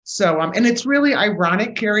And it's really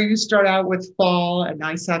ironic, Carrie, you start out with fall, and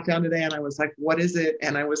I sat down today and I was like, what is it?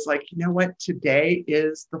 And I was like, you know what? Today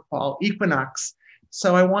is the fall equinox.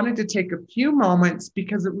 So I wanted to take a few moments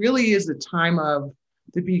because it really is a time of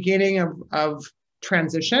the beginning of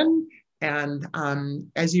transition. And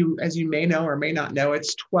as you may know or may not know,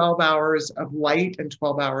 it's 12 hours of light and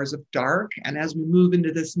 12 hours of dark. And as we move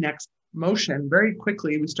into this next motion, very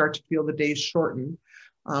quickly, we start to feel the days shorten,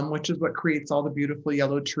 which is what creates all the beautiful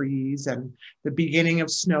yellow trees and the beginning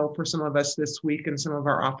of snow for some of us this week in some of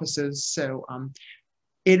our offices.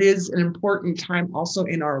 It is an important time also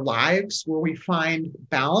in our lives where we find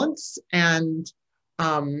balance, and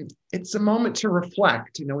it's a moment to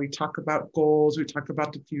reflect. We talk about goals, we talk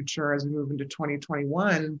about the future as we move into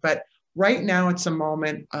 2021, but right now it's a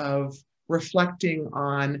moment of reflecting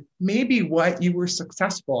on maybe what you were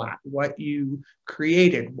successful at, what you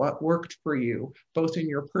created, what worked for you, both in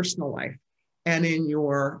your personal life and in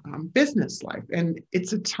your business life. And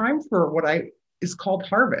it's a time for what is called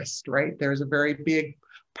harvest, right? There's a very big,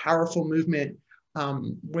 powerful movement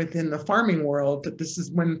within the farming world that this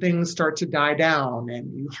is when things start to die down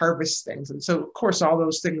and you harvest things. And so, of course, all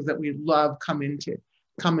those things that we love come into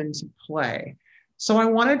play. So I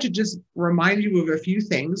wanted to just remind you of a few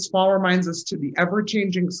things. Fall reminds us to the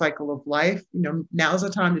ever-changing cycle of life. Now's the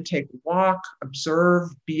time to take a walk, observe,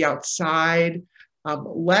 be outside,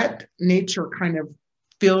 let nature kind of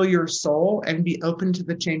fill your soul and be open to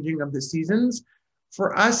the changing of the seasons.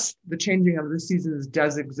 For us, the changing of the seasons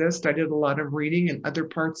does exist. I did a lot of reading in other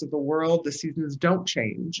parts of the world. The seasons don't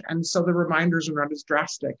change. And so the reminders are not as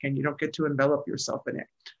drastic and you don't get to envelop yourself in it.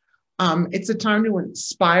 It's a time to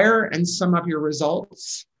inspire and sum up your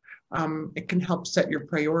results. It can help set your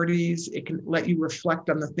priorities. It can let you reflect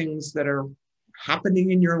on the things that are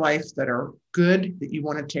happening in your life that are good, that you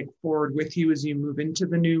want to take forward with you as you move into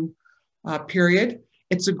the new period.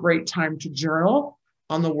 It's a great time to journal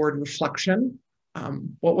on the word reflection.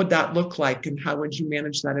 What would that look like, and how would you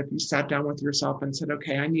manage that if you sat down with yourself and said,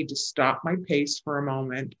 okay, I need to stop my pace for a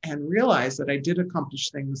moment and realize that I did accomplish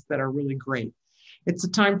things that are really great. It's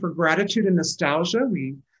a time for gratitude and nostalgia.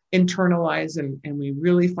 We internalize and we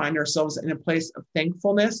really find ourselves in a place of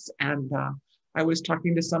thankfulness. And I was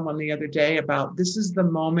talking to someone the other day about this is the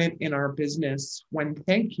moment in our business when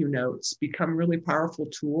thank you notes become really powerful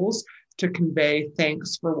tools to convey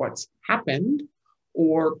thanks for what's happened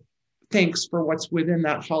or thanks for what's within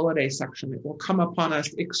that holiday section. It will come upon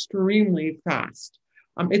us extremely fast.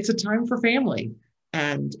 It's a time for family.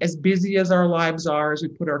 And as busy as our lives are, as we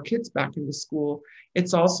put our kids back into school,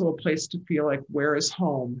 it's also a place to feel like, where is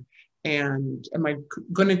home? And am I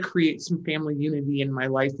going to create some family unity in my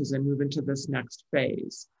life as I move into this next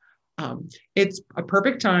phase? It's a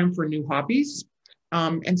perfect time for new hobbies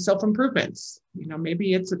and self-improvements.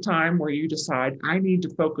 Maybe it's a time where you decide, I need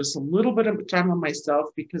to focus a little bit of time on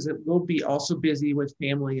myself because it will be also busy with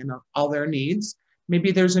family and all their needs.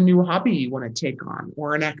 Maybe there's a new hobby you want to take on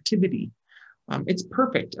or an activity. It's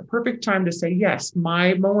a perfect time to say, yes,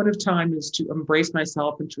 my moment of time is to embrace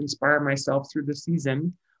myself and to inspire myself through the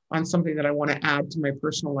season on something that I want to add to my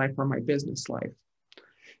personal life or my business life.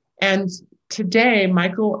 And today,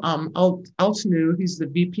 Michael Altanu, he's the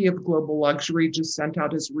VP of Global Luxury, just sent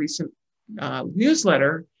out his recent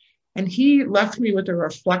newsletter. And he left me with a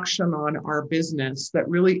reflection on our business that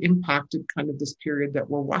really impacted kind of this period that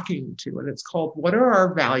we're walking into. And it's called, What are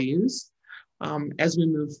our values? As we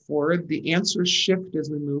move forward, the answers shift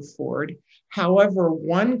as we move forward. However,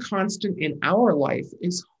 one constant in our life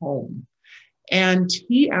is home. And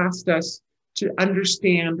he asked us to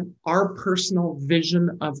understand our personal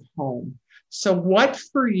vision of home. So what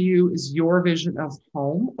for you is your vision of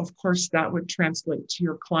home? Of course, that would translate to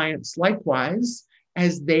your clients likewise,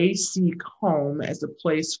 as they seek home as a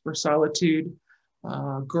place for solitude,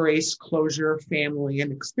 grace, closure, family,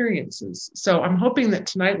 and experiences. So I'm hoping that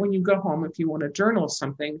tonight when you go home, if you want to journal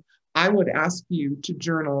something, I would ask you to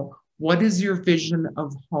journal, what is your vision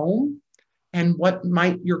of home? And what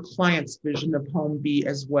might your client's vision of home be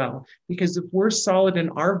as well? Because if we're solid in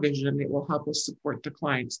our vision, it will help us support the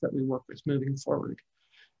clients that we work with moving forward.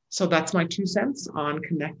 So that's my 2 cents on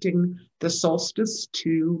connecting the solstice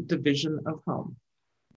to the vision of home.